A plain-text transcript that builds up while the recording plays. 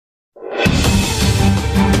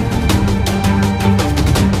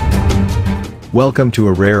Welcome to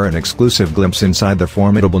a rare and exclusive glimpse inside the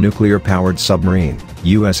formidable nuclear-powered submarine,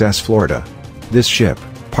 USS Florida. This ship,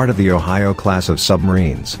 part of the Ohio class of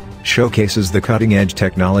submarines, showcases the cutting-edge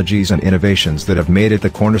technologies and innovations that have made it the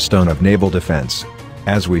cornerstone of naval defense.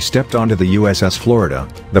 As we stepped onto the USS Florida,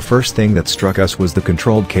 the first thing that struck us was the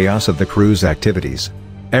controlled chaos of the crew's activities.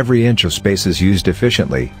 Every inch of space is used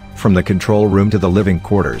efficiently, from the control room to the living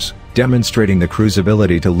quarters, demonstrating the crew's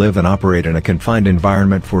ability to live and operate in a confined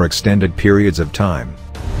environment for extended periods of time.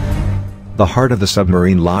 The heart of the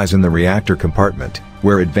submarine lies in the reactor compartment,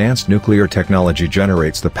 where advanced nuclear technology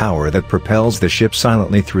generates the power that propels the ship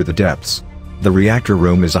silently through the depths. The reactor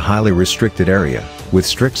room is a highly restricted area, with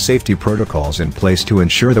strict safety protocols in place to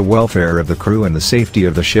ensure the welfare of the crew and the safety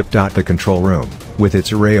of the ship. The control room, with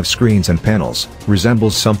its array of screens and panels,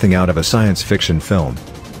 resembles something out of a science fiction film.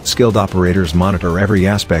 Skilled operators monitor every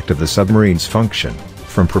aspect of the submarine's function,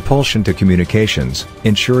 from propulsion to communications,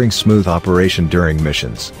 ensuring smooth operation during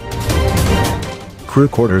missions. Crew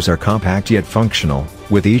quarters are compact yet functional,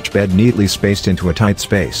 with each bed neatly spaced into a tight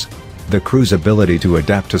space. The crew's ability to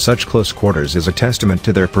adapt to such close quarters is a testament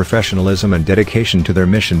to their professionalism and dedication to their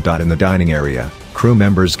mission. In the dining area, crew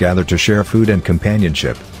members gather to share food and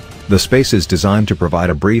companionship. The space is designed to provide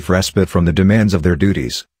a brief respite from the demands of their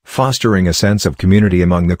duties, fostering a sense of community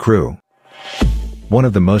among the crew. One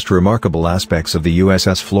of the most remarkable aspects of the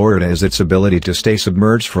USS Florida is its ability to stay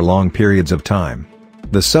submerged for long periods of time.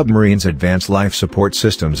 The submarine's advanced life support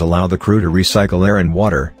systems allow the crew to recycle air and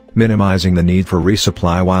water, minimizing the need for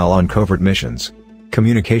resupply while on covert missions.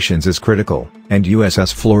 Communications is critical, and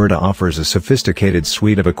USS Florida offers a sophisticated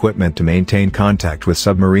suite of equipment to maintain contact with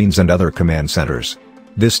submarines and other command centers.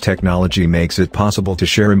 This technology makes it possible to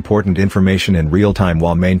share important information in real time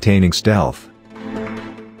while maintaining stealth.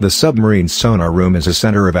 The submarine's sonar room is a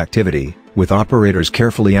center of activity, with operators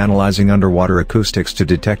carefully analyzing underwater acoustics to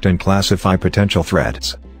detect and classify potential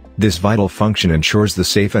threats. This vital function ensures the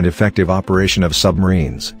safe and effective operation of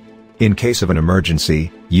submarines. In case of an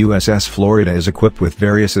emergency, USS Florida is equipped with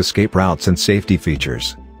various escape routes and safety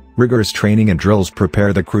features. Rigorous training and drills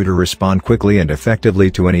prepare the crew to respond quickly and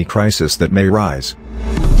effectively to any crisis that may rise.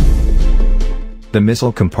 The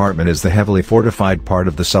missile compartment is the heavily fortified part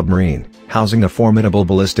of the submarine, housing a formidable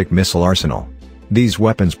ballistic missile arsenal. These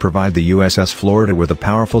weapons provide the USS Florida with a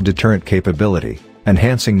powerful deterrent capability,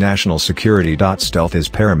 enhancing national security. Stealth is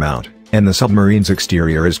paramount, and the submarine's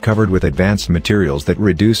exterior is covered with advanced materials that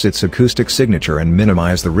reduce its acoustic signature and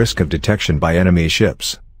minimize the risk of detection by enemy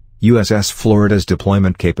ships. USS Florida's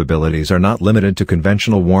deployment capabilities are not limited to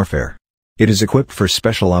conventional warfare. It is equipped for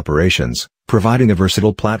special operations, providing a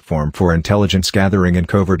versatile platform for intelligence gathering and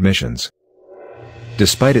covert missions.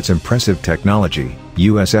 Despite its impressive technology,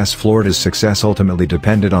 USS Florida's success ultimately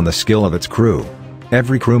depended on the skill of its crew.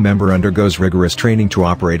 Every crew member undergoes rigorous training to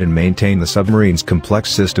operate and maintain the submarine's complex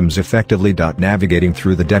systems effectively. Navigating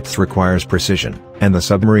through the depths requires precision, and the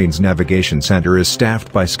submarine's navigation center is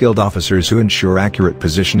staffed by skilled officers who ensure accurate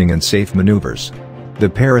positioning and safe maneuvers. The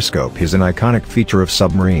periscope is an iconic feature of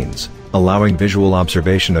submarines, allowing visual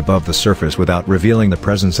observation above the surface without revealing the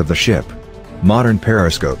presence of the ship. Modern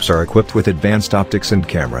periscopes are equipped with advanced optics and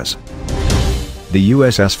cameras. The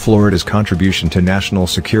USS Florida's contribution to national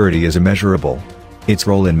security is immeasurable. Its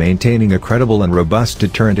role in maintaining a credible and robust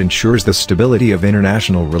deterrent ensures the stability of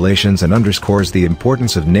international relations and underscores the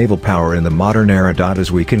importance of naval power in the modern era.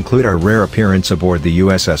 As we conclude our rare appearance aboard the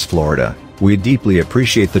USS Florida, we deeply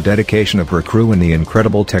appreciate the dedication of her crew and the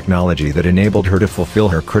incredible technology that enabled her to fulfill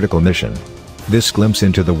her critical mission. This glimpse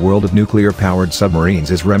into the world of nuclear-powered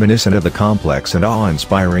submarines is reminiscent of the complex and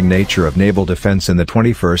awe-inspiring nature of naval defense in the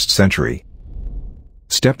 21st century.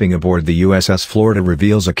 Stepping aboard the USS Florida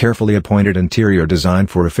reveals a carefully appointed interior designed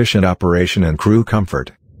for efficient operation and crew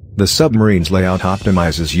comfort. The submarine's layout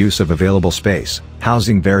optimizes use of available space,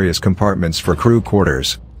 housing various compartments for crew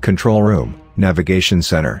quarters, control room, navigation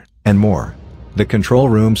center, and more. The control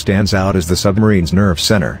room stands out as the submarine's nerve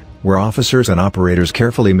center, where officers and operators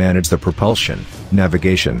carefully manage the propulsion,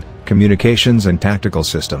 navigation, communications and tactical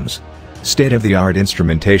systems. State-of-the-art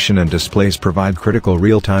instrumentation and displays provide critical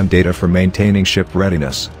real-time data for maintaining ship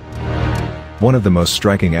readiness. One of the most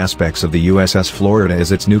striking aspects of the USS Florida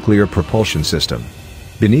is its nuclear propulsion system.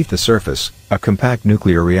 Beneath the surface, a compact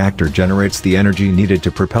nuclear reactor generates the energy needed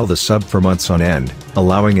to propel the sub for months on end,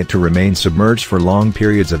 allowing it to remain submerged for long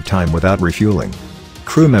periods of time without refueling.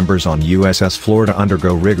 Crew members on USS Florida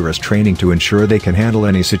undergo rigorous training to ensure they can handle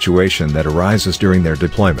any situation that arises during their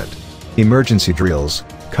deployment. Emergency drills,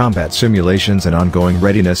 combat simulations and ongoing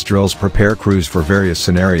readiness drills prepare crews for various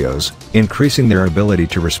scenarios, increasing their ability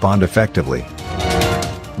to respond effectively.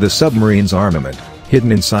 The submarine's armament,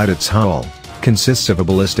 hidden inside its hull, consists of a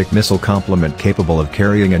ballistic missile complement capable of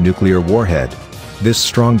carrying a nuclear warhead. This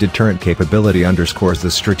strong deterrent capability underscores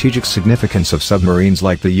the strategic significance of submarines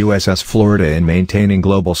like the USS Florida in maintaining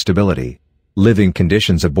global stability. Living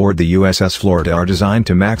conditions aboard the USS Florida are designed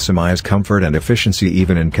to maximize comfort and efficiency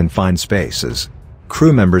even in confined spaces.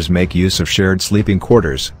 Crew members make use of shared sleeping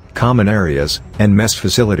quarters, common areas, and mess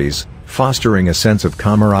facilities, fostering a sense of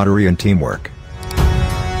camaraderie and teamwork.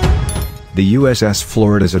 The USS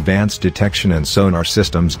Florida's advanced detection and sonar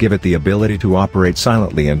systems give it the ability to operate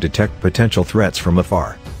silently and detect potential threats from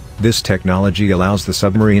afar. This technology allows the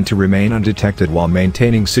submarine to remain undetected while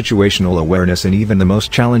maintaining situational awareness in even the most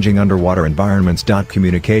challenging underwater environments.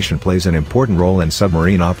 Communication plays an important role in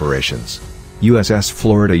submarine operations. USS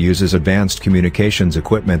Florida uses advanced communications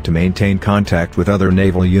equipment to maintain contact with other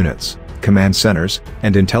naval units, command centers,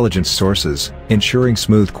 and intelligence sources, ensuring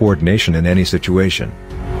smooth coordination in any situation.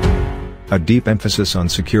 A deep emphasis on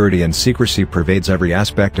security and secrecy pervades every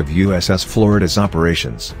aspect of USS Florida's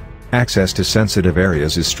operations. Access to sensitive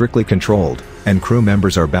areas is strictly controlled, and crew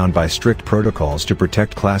members are bound by strict protocols to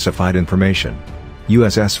protect classified information.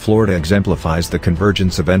 USS Florida exemplifies the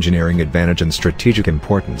convergence of engineering advantage and strategic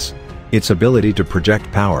importance. Its ability to project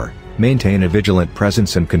power, maintain a vigilant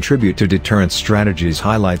presence and contribute to deterrence strategies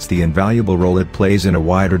highlights the invaluable role it plays in a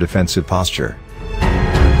wider defensive posture.